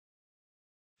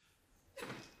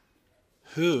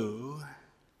Who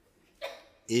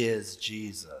is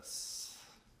Jesus?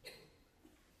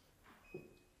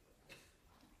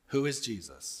 Who is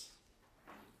Jesus?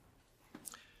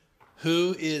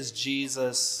 Who is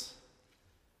Jesus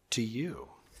to you?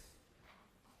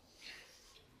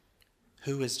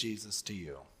 Who is Jesus to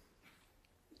you?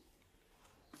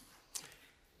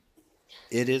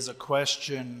 It is a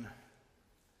question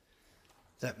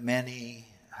that many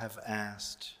have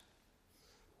asked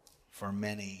for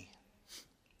many,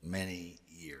 many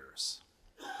years.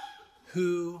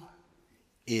 Who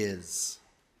is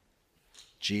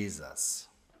Jesus?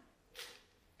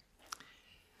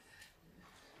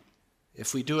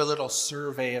 If we do a little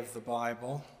survey of the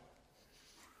Bible,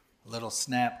 a little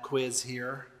snap quiz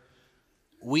here,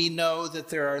 we know that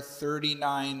there are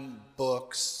 39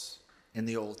 books in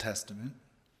the Old Testament.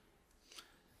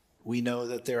 We know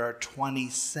that there are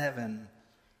 27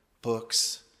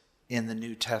 books in the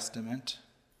New Testament.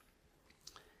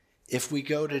 If we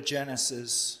go to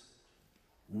Genesis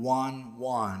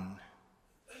 1:1,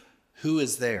 who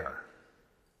is there?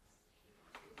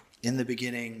 In the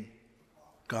beginning,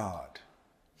 God.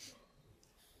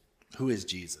 Who is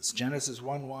Jesus? Genesis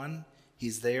 1:1,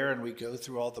 he's there, and we go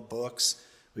through all the books.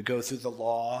 We go through the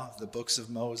law, the books of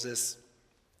Moses.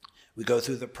 We go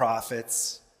through the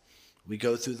prophets. We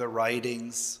go through the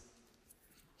writings.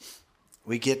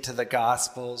 We get to the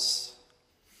Gospels.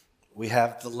 We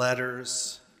have the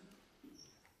letters.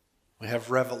 We have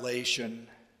Revelation.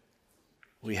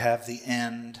 We have the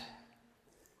end.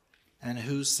 And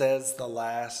who says the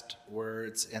last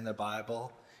words in the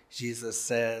Bible? Jesus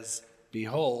says,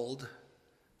 "Behold,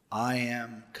 I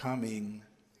am coming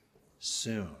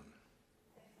soon."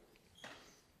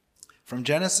 From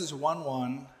Genesis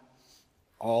 1:1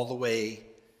 all the way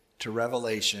to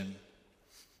Revelation,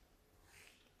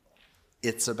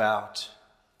 it's about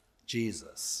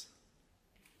Jesus.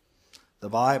 The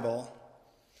Bible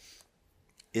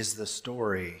is the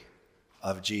story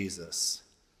of Jesus.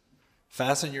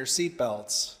 Fasten your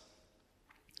seatbelts.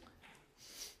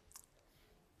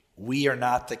 We are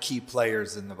not the key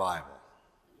players in the Bible.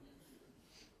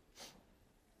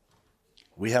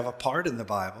 We have a part in the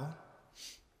Bible.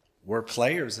 We're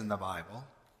players in the Bible.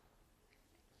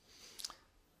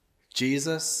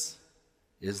 Jesus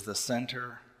is the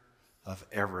center of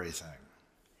everything.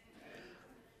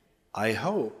 I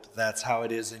hope that's how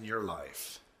it is in your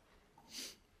life,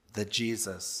 that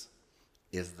Jesus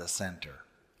is the center.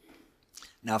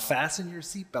 Now fasten your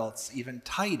seatbelts even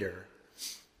tighter.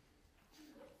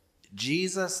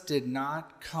 Jesus did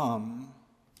not come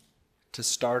to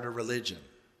start a religion.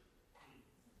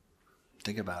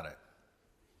 Think about it.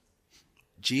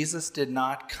 Jesus did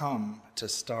not come to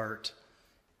start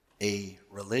a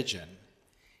religion.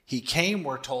 He came,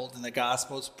 we're told in the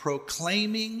Gospels,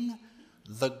 proclaiming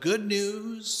the good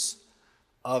news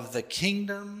of the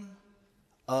kingdom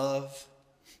of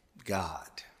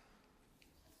God.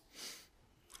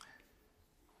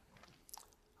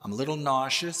 I'm a little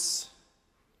nauseous.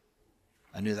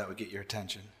 I knew that would get your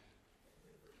attention.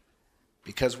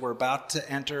 Because we're about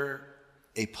to enter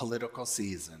a political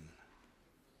season.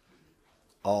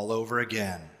 All over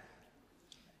again.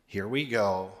 Here we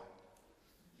go.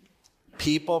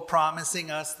 People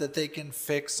promising us that they can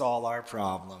fix all our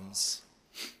problems.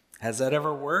 Has that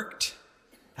ever worked?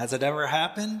 Has it ever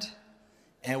happened?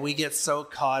 And we get so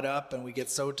caught up and we get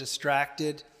so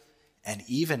distracted. And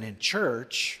even in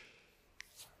church,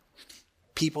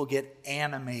 people get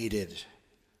animated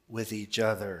with each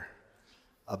other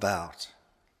about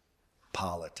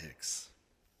politics.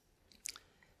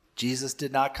 Jesus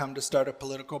did not come to start a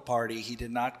political party. He did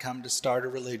not come to start a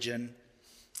religion.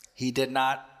 He did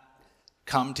not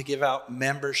come to give out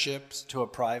memberships to a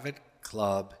private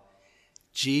club.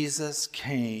 Jesus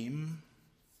came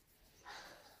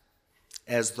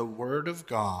as the Word of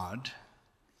God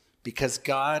because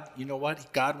God, you know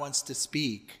what? God wants to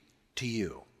speak to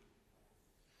you.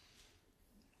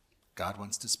 God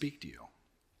wants to speak to you.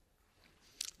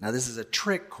 Now, this is a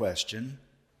trick question.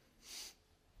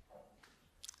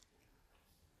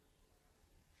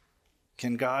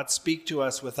 Can God speak to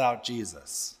us without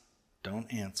Jesus?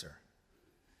 Don't answer.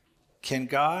 Can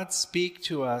God speak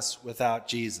to us without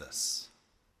Jesus?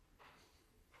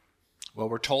 Well,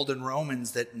 we're told in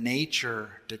Romans that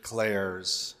nature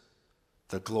declares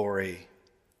the glory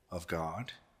of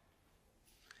God.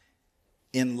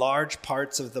 In large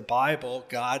parts of the Bible,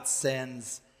 God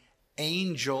sends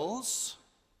angels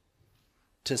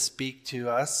to speak to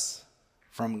us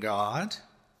from God.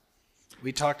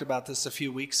 We talked about this a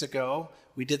few weeks ago.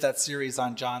 We did that series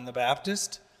on John the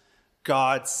Baptist.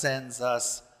 God sends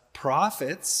us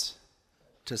prophets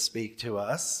to speak to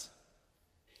us.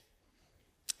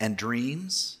 and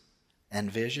dreams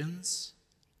and visions.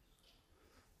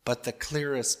 But the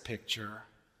clearest picture,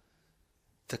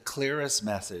 the clearest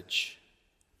message,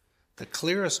 the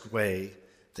clearest way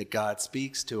that God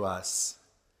speaks to us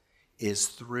is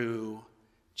through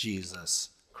Jesus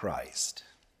Christ.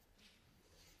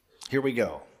 Here we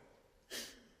go.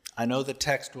 I know the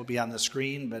text will be on the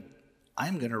screen, but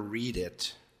I'm going to read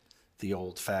it the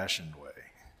old-fashioned way.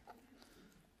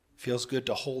 Feels good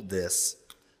to hold this.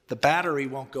 The battery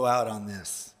won't go out on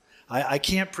this. I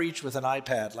can't preach with an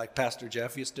iPad like Pastor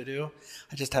Jeff used to do.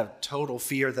 I just have total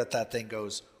fear that thing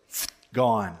goes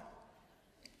gone.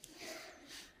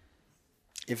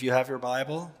 If you have your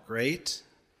Bible, great.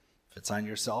 If it's on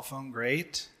your cell phone,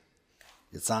 great.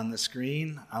 It's on the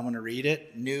screen. I want to read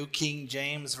it. New King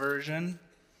James Version.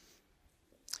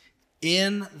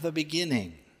 In the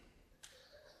beginning.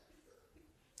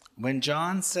 When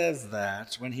John says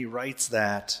that, when he writes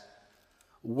that,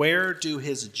 where do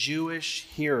his Jewish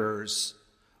hearers,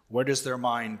 where does their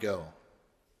mind go?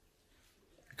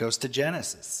 It goes to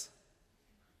Genesis.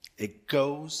 It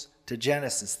goes to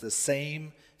Genesis, the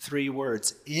same three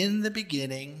words. In the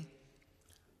beginning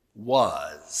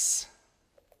was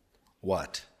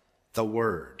what? The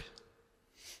Word.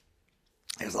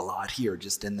 There's a lot here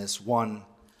just in this one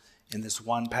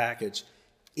package.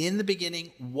 In the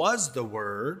beginning was the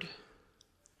Word.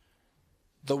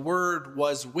 The Word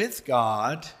was with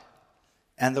God,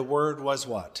 and the Word was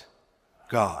what?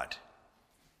 God.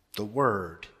 The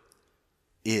Word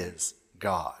is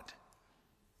God.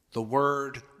 The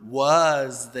Word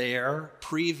was there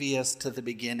previous to the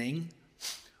beginning.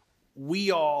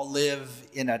 We all live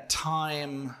in a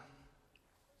time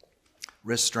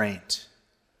restraint.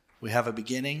 We have a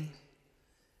beginning,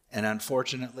 and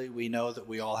unfortunately, we know that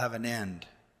we all have an end.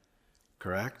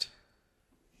 Correct?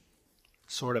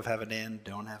 Sort of have an end,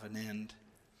 don't have an end.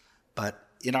 But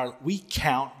we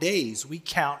count days, we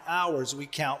count hours, we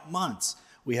count months.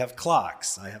 We have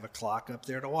clocks. I have a clock up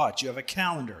there to watch. You have a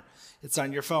calendar. It's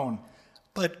on your phone.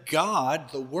 But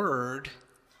God, the Word,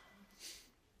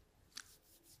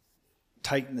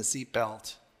 tighten the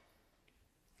seatbelt,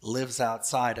 lives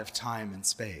outside of time and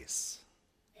space.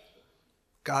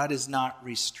 God is not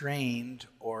restrained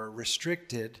or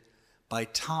restricted by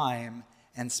time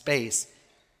and space.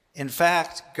 In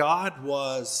fact, God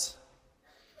was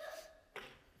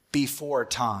before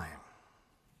time.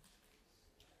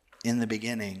 In the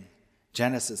beginning,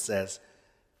 Genesis says,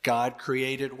 God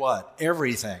created what?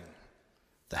 Everything.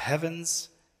 The heavens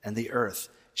and the earth.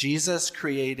 Jesus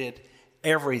created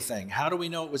everything. How do we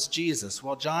know it was Jesus?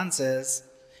 Well, John says,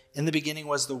 in the beginning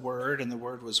was the Word, and the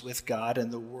Word was with God,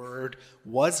 and the Word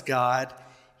was God.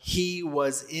 He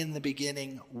was in the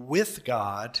beginning with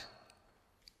God.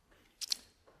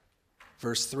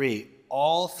 Verse 3,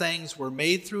 all things were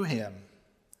made through him,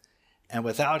 and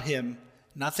without him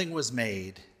nothing was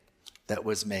made that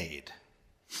was made.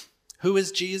 Who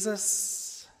is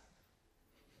Jesus?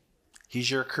 He's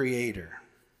your creator.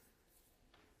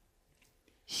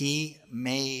 He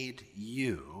made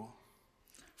you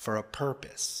for a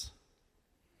purpose.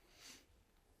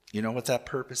 You know what that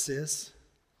purpose is?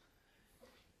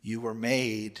 You were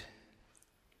made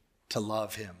to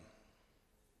love him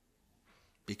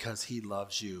because he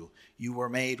loves you. We were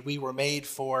made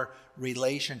for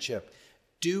relationship.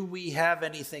 Do we have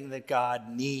anything that God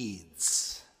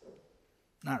needs?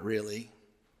 Not really.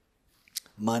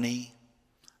 Money,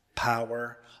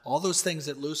 power, all those things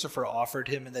that Lucifer offered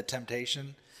him in the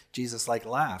temptation, Jesus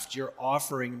laughed. You're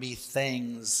offering me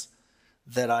things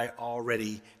that I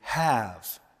already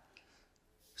have.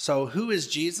 So who is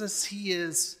Jesus? He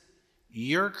is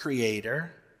your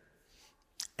creator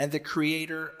and the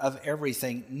creator of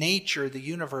everything. Nature, the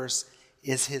universe,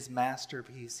 is his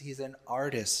masterpiece. He's an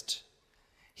artist.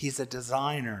 He's a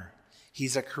designer.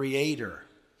 He's a creator.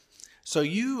 So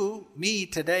you, me,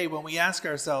 today, when we ask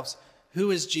ourselves, who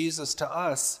is Jesus to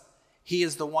us? He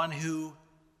is the one who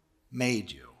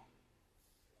made you.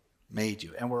 Made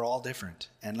you. And we're all different.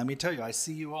 And let me tell you, I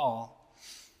see you all.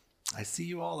 I see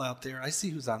you all out there. I see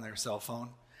who's on their cell phone.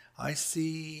 I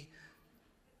see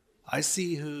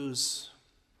who's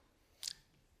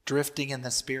drifting in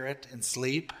the spirit and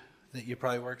sleep, that you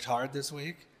probably worked hard this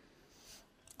week.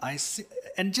 I see,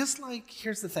 and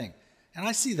here's the thing, and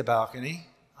I see the balcony.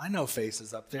 I know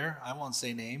faces up there. I won't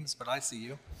say names, but I see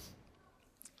you.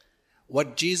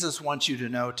 What Jesus wants you to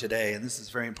know today, and this is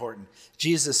very important,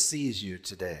 Jesus sees you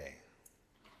today.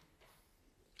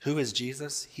 Who is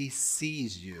Jesus? He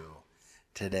sees you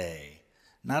today.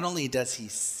 Not only does he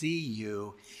see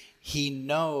you, he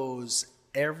knows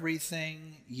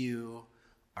everything you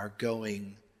are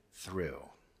going through.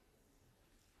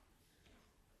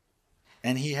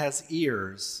 And he has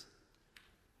ears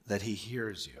that he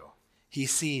hears you. He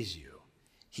sees you.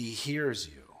 He hears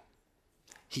you.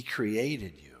 He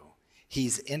created you.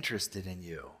 He's interested in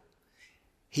you.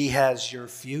 He has your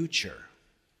future.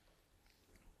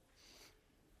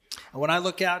 And when I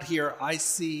look out here, I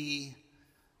see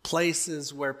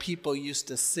places where people used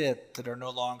to sit that are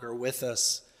no longer with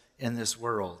us in this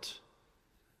world.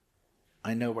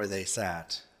 I know where they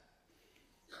sat.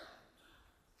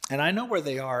 And I know where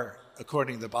they are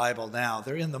according to the Bible now.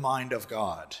 They're in the mind of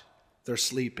God. They're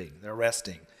sleeping. They're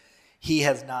resting. He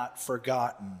has not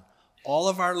forgotten all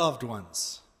of our loved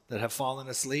ones that have fallen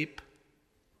asleep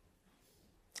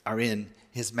are in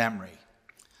his memory.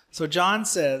 So John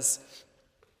says,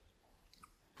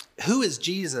 who is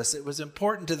Jesus? It was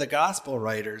important to the gospel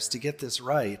writers to get this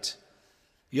right.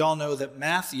 You all know that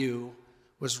Matthew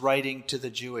was writing to the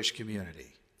Jewish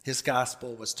community. His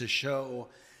gospel was to show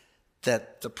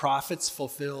that the prophets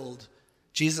fulfilled,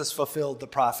 Jesus fulfilled the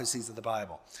prophecies of the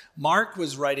Bible. Mark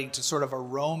was writing to sort of a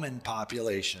Roman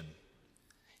population.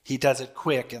 He does it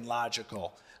quick and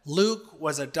logical. Luke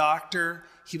was a doctor.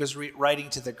 He was writing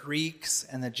to the Greeks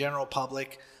and the general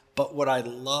public. But what I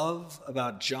love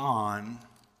about John,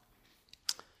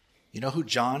 you know who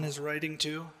John is writing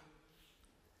to?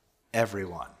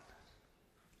 Everyone.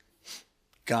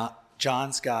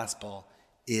 John's gospel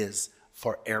is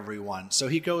for everyone. So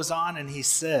he goes on and he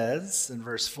says in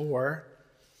verse 4,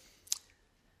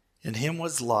 in him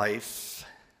was life.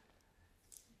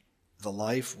 The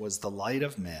life was the light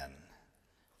of men.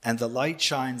 And the light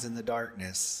shines in the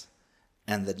darkness,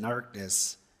 and the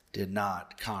darkness did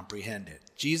not comprehend it.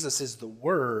 Jesus is the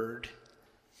Word.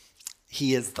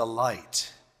 He is the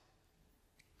light.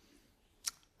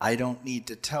 I don't need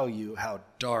to tell you how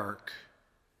dark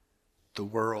the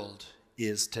world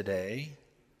is today,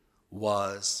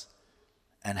 was,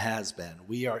 and has been.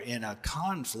 We are in a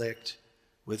conflict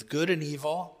with good and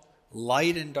evil,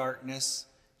 light and darkness,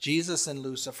 Jesus and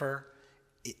Lucifer.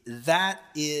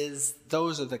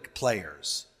 Those are the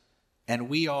players. And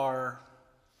we are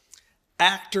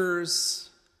actors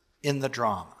in the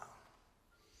drama.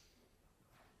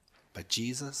 But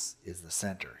Jesus is the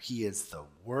center. He is the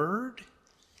Word.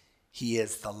 He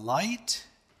is the light.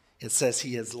 It says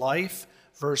he is life.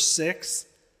 Verse 6,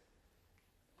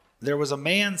 there was a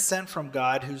man sent from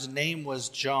God whose name was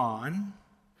John.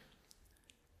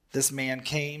 This man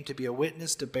came to be a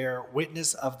witness, to bear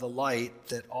witness of the light,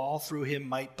 that all through him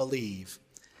might believe.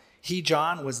 He,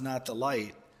 John, was not the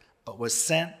light, but was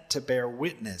sent to bear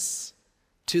witness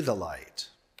to the light.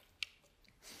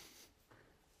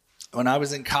 When I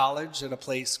was in college at a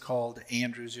place called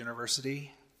Andrews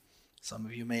University, some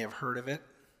of you may have heard of it.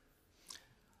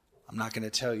 I'm not going to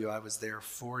tell you I was there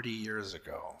 40 years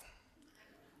ago.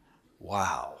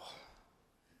 Wow.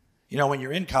 You know, when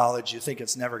you're in college, you think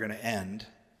it's never going to end.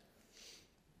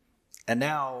 And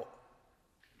now,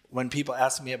 when people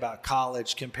ask me about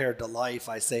college compared to life,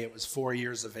 I say it was 4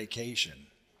 years of vacation.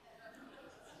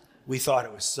 We thought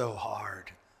it was so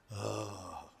hard.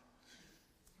 Oh.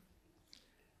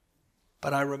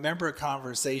 But I remember a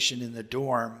conversation in the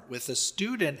dorm with a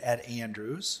student at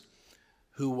Andrews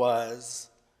who was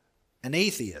an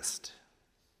atheist.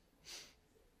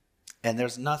 And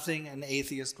there's nothing an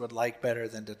atheist would like better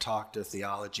than to talk to a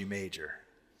theology major.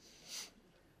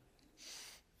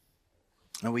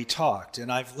 And we talked,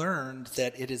 and I've learned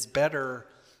that it is better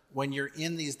when you're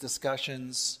in these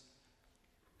discussions,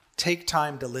 take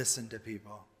time to listen to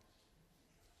people.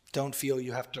 Don't feel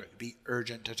you have to be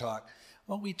urgent to talk.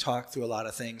 Well, we talked through a lot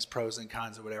of things, pros and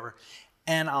cons or whatever.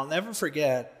 And I'll never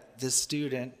forget this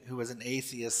student who was an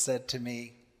atheist said to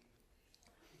me,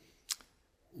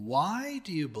 why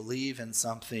do you believe in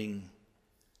something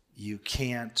you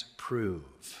can't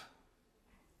prove?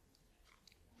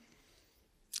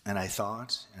 And I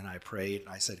thought, and I prayed, and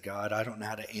I said, God, I don't know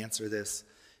how to answer this.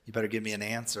 You better give me an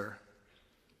answer.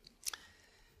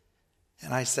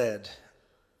 And I said,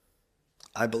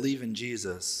 I believe in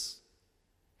Jesus,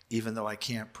 even though I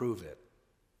can't prove it,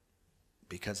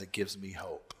 because it gives me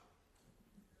hope.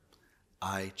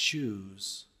 I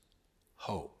choose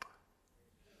hope.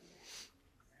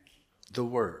 The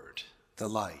Word, the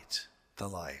light, the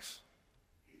life.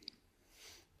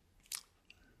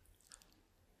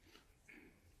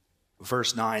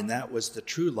 Verse 9, that was the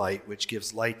true light which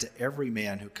gives light to every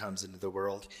man who comes into the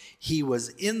world. He was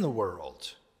in the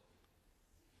world,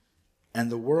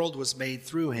 and the world was made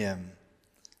through him,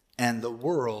 and the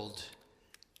world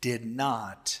did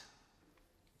not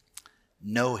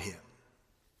know him.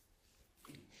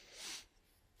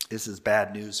 This is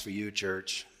bad news for you,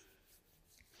 church.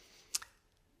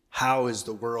 How is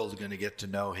the world going to get to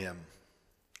know him?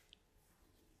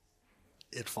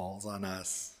 it falls on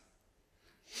us.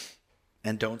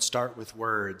 And don't start with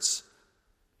words.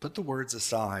 Put the words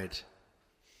aside.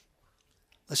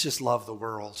 Let's just love the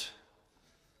world.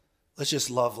 Let's just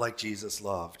love like Jesus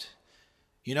loved.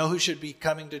 You know who should be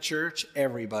coming to church?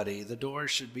 Everybody. The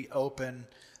doors should be open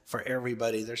for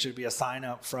everybody. There should be a sign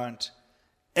out front.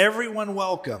 Everyone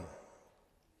welcome.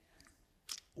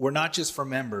 We're not just for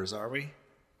members, are we?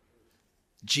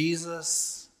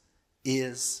 Jesus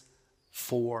is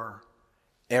for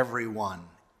everyone.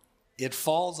 It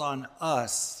falls on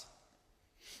us.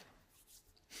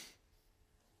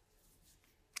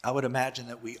 I would imagine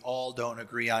that we all don't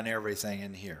agree on everything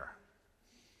in here,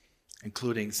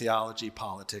 including theology,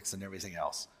 politics, and everything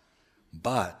else.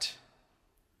 But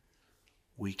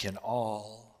we can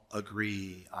all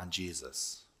agree on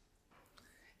Jesus.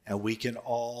 And we can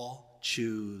all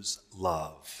choose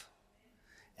love.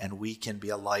 And we can be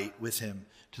a light with him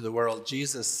to the world.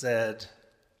 Jesus said,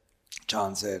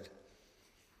 John said,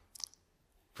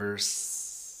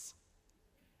 verse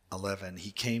 11,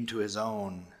 he came to his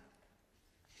own,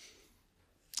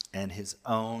 and his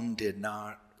own did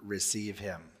not receive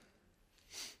him.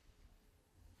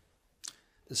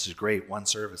 This is great. One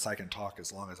service. I can talk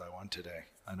as long as I want today.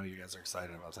 I know you guys are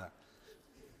excited about that.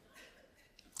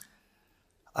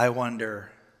 I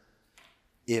wonder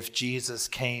if Jesus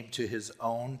came to his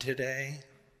own today,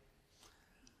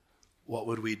 what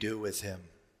would we do with him?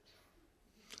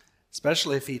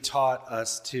 Especially if he taught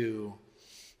us to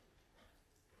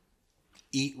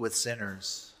eat with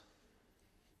sinners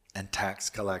and tax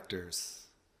collectors.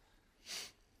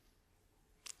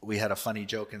 We had a funny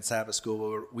joke in Sabbath school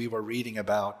where we were reading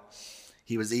about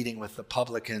he was eating with the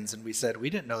publicans, and we said we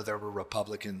didn't know there were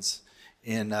Republicans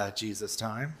in Jesus'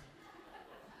 time.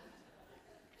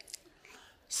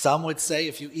 Some would say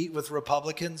if you eat with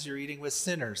Republicans, you're eating with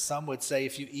sinners. Some would say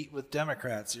if you eat with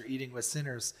Democrats, you're eating with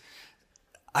sinners.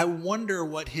 I wonder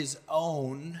what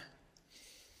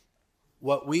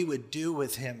we would do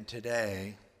with him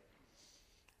today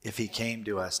if he came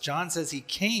to us. John says he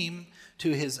came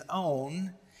to his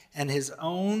own, and his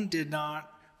own did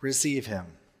not receive him.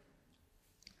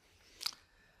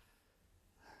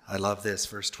 I love this,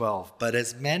 verse 12. But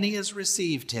as many as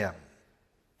received him,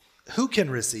 who can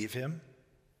receive him?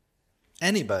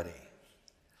 Anybody.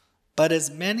 But as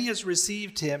many as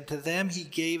received him, to them he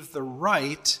gave the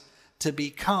right to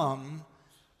become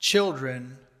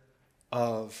children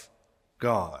of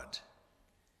God,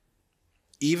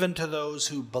 even to those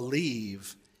who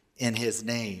believe in his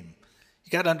name.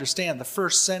 You got to understand, the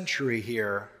first century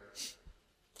here,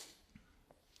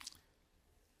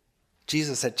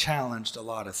 Jesus had challenged a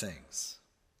lot of things.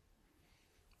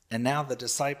 And now the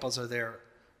disciples are there.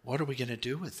 What are we going to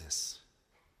do with this?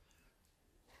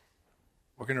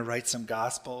 We're going to write some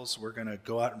gospels. We're going to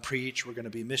go out and preach. We're going to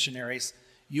be missionaries.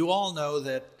 You all know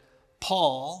that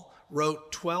Paul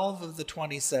wrote 12 of the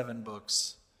 27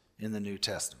 books in the New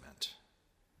Testament.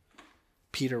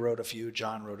 Peter wrote a few.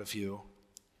 John wrote a few.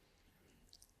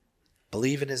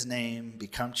 Believe in his name,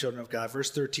 become children of God.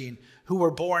 Verse 13, who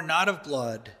were born not of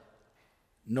blood,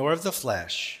 nor of the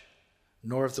flesh,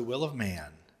 nor of the will of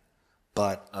man,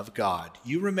 but of God.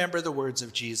 You remember the words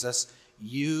of Jesus.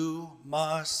 You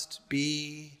must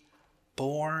be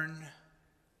born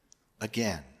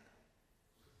again.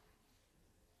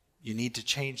 You need to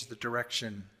change the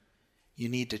direction. You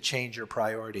need to change your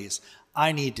priorities.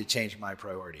 I need to change my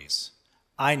priorities.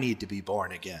 I need to be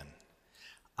born again.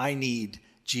 I need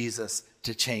Jesus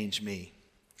to change me.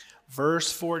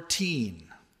 Verse 14.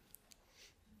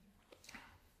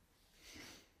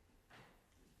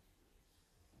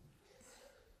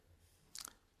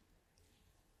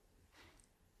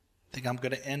 I think I'm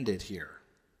going to end it here.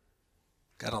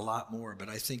 Got a lot more, but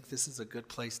I think this is a good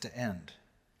place to end.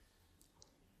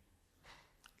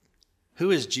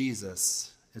 Who is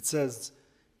Jesus? It says,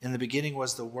 in the beginning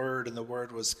was the Word, and the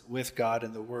Word was with God,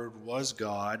 and the Word was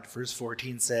God. Verse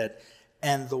 14 said,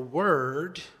 and the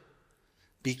Word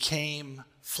became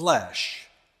flesh.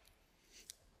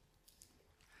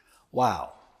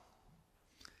 Wow.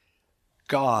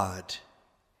 God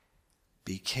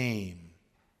became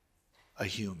a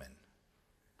human.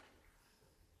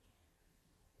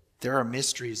 There are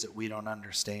mysteries that we don't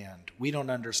understand. We don't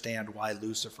understand why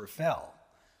Lucifer fell.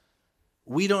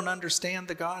 We don't understand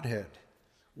the Godhead.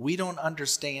 We don't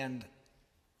understand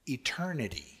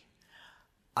eternity.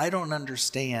 I don't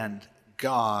understand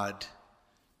God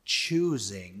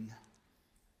choosing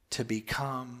to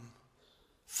become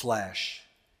flesh.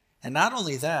 And not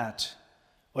only that,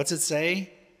 what's it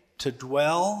say? To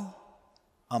dwell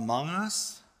among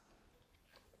us.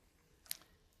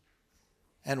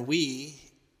 And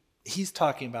he's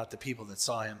talking about the people that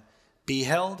saw him.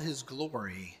 beheld his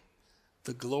glory,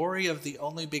 the glory of the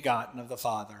only begotten of the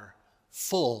Father,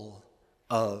 full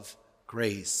of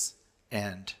grace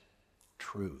and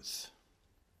truth.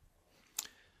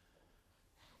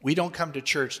 We don't come to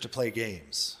church to play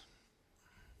games.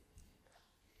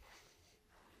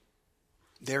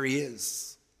 There he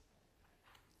is.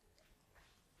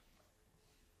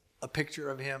 A picture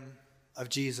of him, of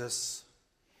Jesus.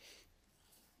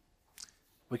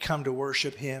 We come to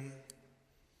worship him,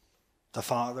 the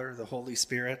Father, the Holy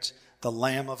Spirit, the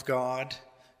Lamb of God,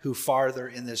 who farther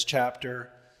in this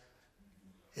chapter,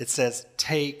 it says,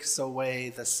 takes away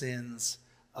the sins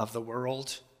of the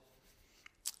world.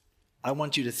 I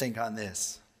want you to think on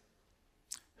this.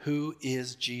 Who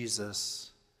is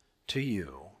Jesus to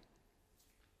you?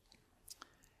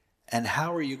 And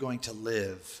how are you going to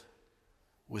live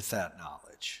with that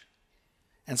knowledge?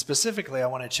 And specifically, I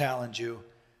want to challenge you,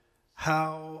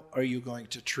 how are you going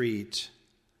to treat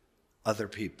other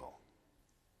people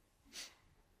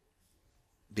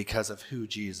because of who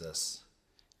Jesus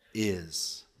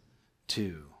is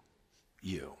to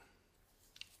you?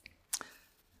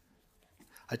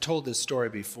 I told this story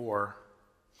before.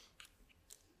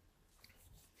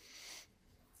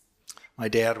 My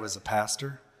dad was a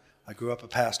pastor. I grew up a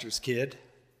pastor's kid.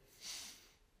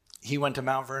 He went to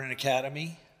Mount Vernon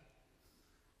Academy.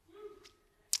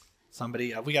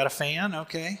 We got a fan?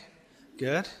 Okay,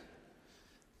 good.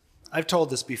 I've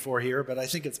told this before here, but I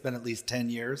think it's been at least 10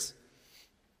 years.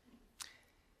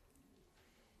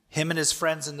 Him and his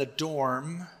friends in the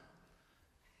dorm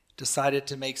decided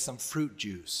to make some fruit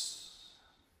juice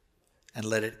and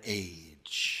let it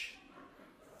age,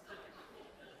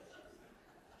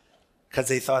 because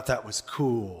they thought that was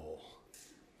cool.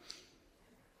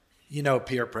 You know,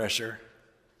 peer pressure.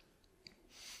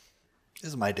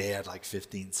 This is my dad, like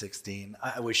 15, 16.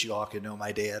 I wish you all could know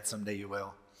my dad. Someday you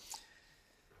will.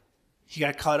 He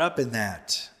got caught up in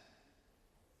that.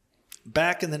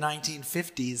 Back in the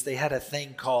 1950s, they had a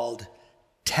thing called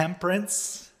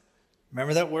temperance.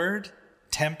 Remember that word?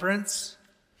 Temperance?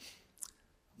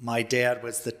 My dad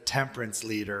was the temperance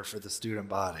leader for the student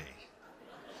body.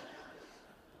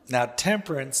 Now,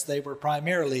 temperance, they were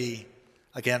primarily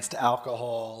against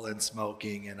alcohol and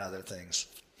smoking and other things.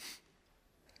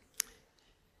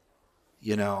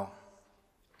 You know,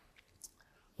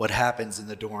 what happens in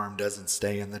the dorm doesn't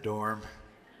stay in the dorm.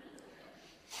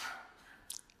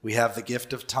 We have the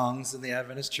gift of tongues in the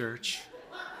Adventist church.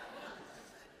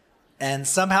 And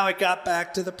somehow it got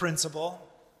back to the principal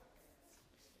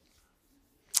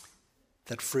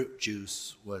that fruit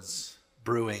juice was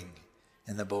brewing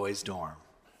in the boys' dorm.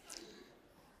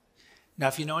 Now,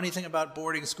 if you know anything about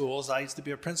boarding schools, I used to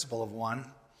be a principal of one.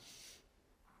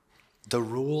 The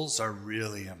rules are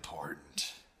really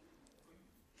important.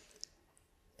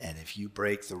 And if you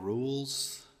break the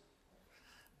rules,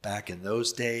 back in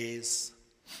those days,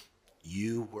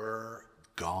 you were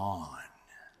gone,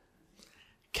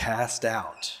 cast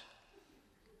out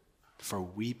for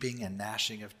weeping and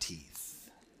gnashing of teeth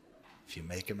if you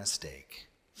make a mistake.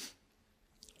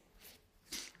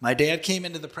 My dad came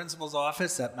into the principal's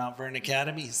office at Mount Vernon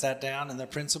Academy. He sat down, and the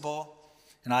principal,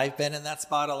 and I've been in that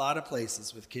spot a lot of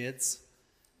places with kids,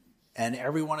 and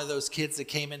every one of those kids that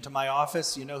came into my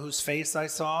office, you know whose face I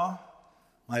saw?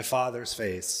 My father's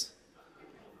face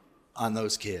on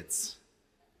those kids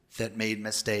that made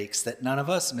mistakes that none of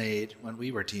us made when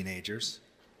we were teenagers.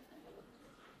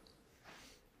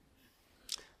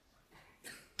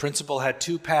 Principal had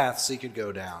two paths he could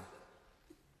go down.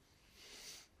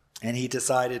 And he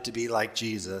decided to be like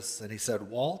Jesus. And he said,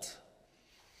 Walt,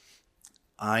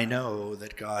 I know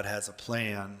that God has a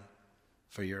plan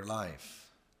for your life.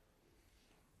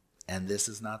 And this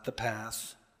is not the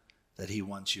path that he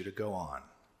wants you to go on.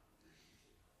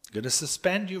 I'm going to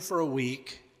suspend you for a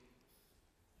week,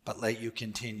 but let you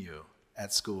continue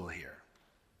at school here.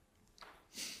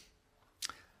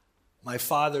 My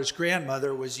father's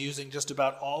grandmother was using just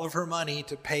about all of her money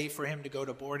to pay for him to go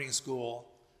to boarding school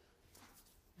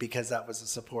because that was the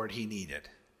support he needed.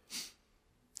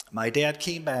 My dad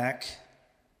came back.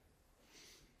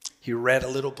 He read a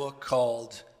little book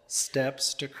called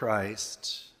Steps to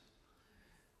Christ.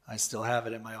 I still have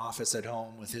it in my office at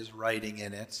home with his writing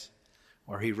in it,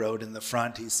 where he wrote in the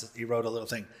front, he wrote a little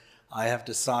thing, I have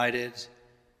decided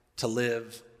to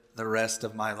live the rest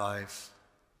of my life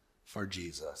for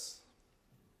Jesus.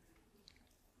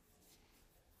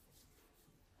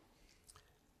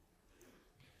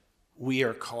 We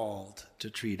are called to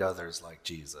treat others like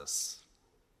Jesus,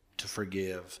 to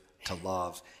forgive, to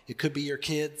love. It could be your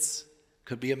kids,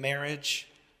 could be a marriage,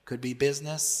 could be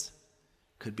business,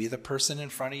 could be the person in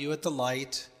front of you at the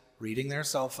light, reading their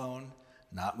cell phone,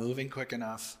 not moving quick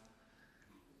enough.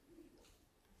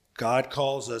 God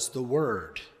calls us the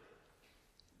Word,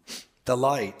 the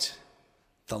light,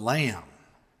 the Lamb.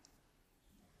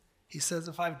 He says,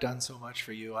 if I've done so much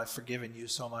for you, I've forgiven you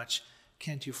so much,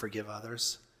 can't you forgive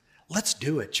others? Let's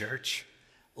do it, church.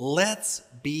 Let's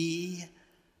be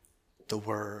the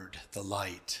Word, the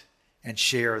light, and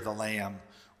share the Lamb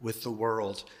with the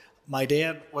world. My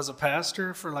dad was a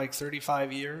pastor for like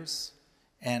 35 years,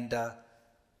 and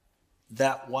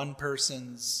that one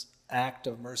person's act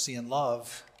of mercy and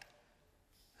love,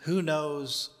 who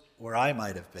knows where I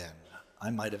might have been?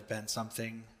 I might have been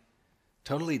something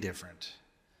totally different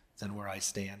than where I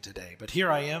stand today. But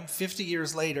here I am, 50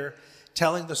 years later,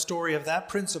 telling the story of that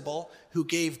principal who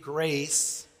gave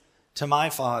grace to my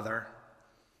father.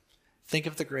 Think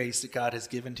of the grace that God has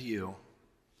given to you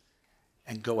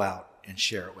and go out and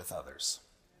share it with others.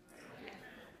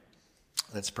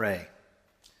 Let's pray.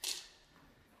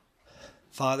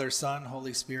 Father, Son,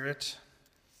 Holy Spirit,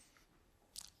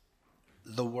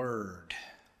 the Word,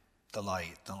 the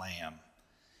light, the Lamb.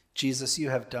 Jesus, you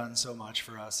have done so much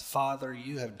for us. Father,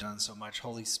 you have done so much.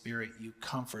 Holy Spirit, you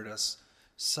comfort us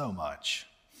so much.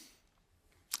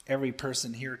 Every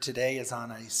person here today is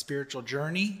on a spiritual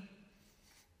journey.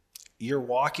 You're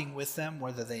walking with them,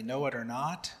 whether they know it or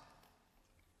not.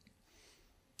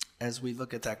 As we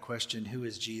look at that question, who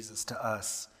is Jesus to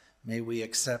us? May we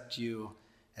accept you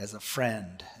as a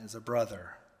friend, as a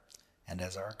brother, and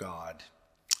as our God.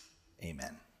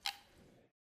 Amen.